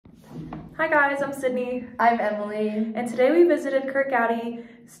Hi guys, I'm Sydney. I'm Emily. And today we visited Curt Gowdy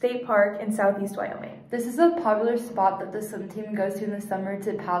State Park in southeast Wyoming. This is a popular spot that the swim team goes to in the summer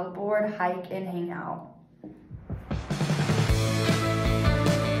to paddleboard, hike, and hang out.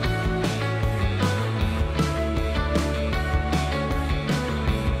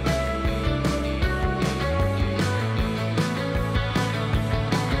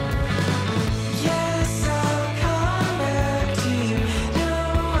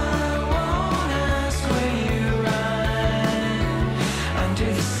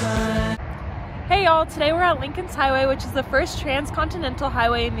 Hey y'all, today we're at Lincoln's Highway, which is the first transcontinental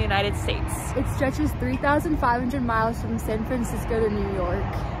highway in the United States. It stretches 3,500 miles from San Francisco to New York.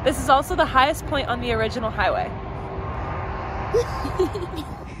 This is also the highest point on the original highway.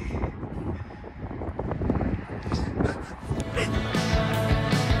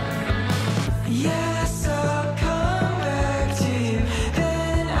 Yes, I'll come back to you,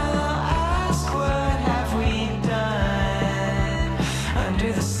 then I'll ask what have we done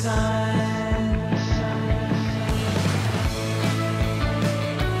under the sun.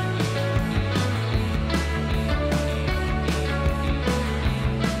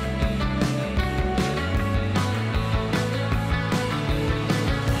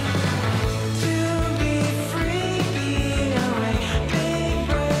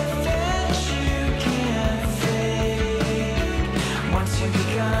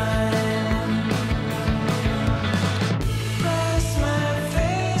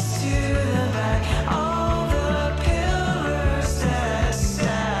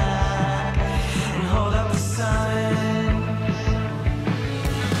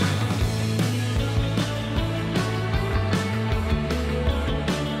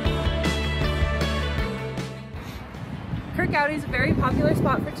 Curt Gowdy is a very popular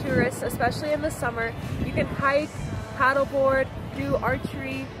spot for tourists, especially in the summer. You can hike, paddleboard, do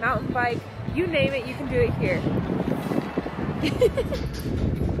archery, mountain bike, you name it, you can do it here.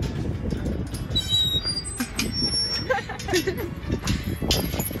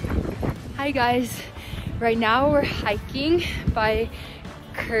 Hi guys, right now we're hiking by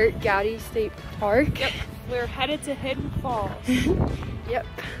Curt Gowdy State Park. Yep, we're headed to Hidden Falls. Yep.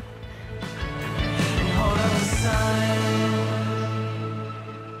 Hold on the sun.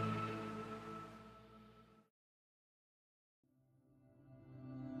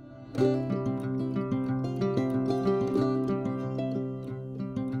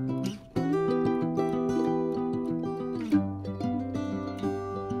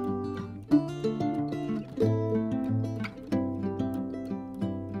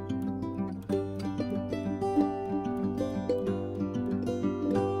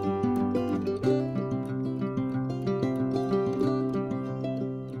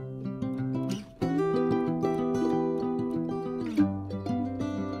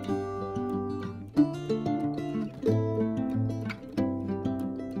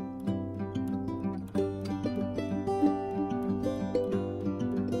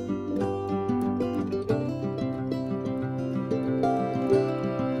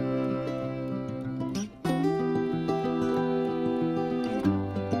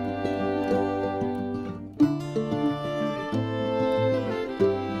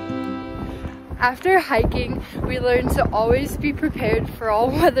 After hiking, we learned to always be prepared for all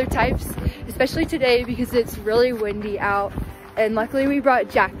weather types, especially today because it's really windy out. And luckily we brought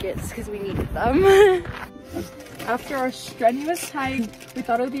jackets because we needed them. After our strenuous hike, we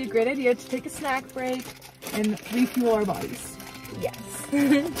thought it would be a great idea to take a snack break and refuel our bodies.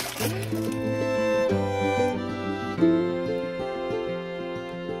 Yes.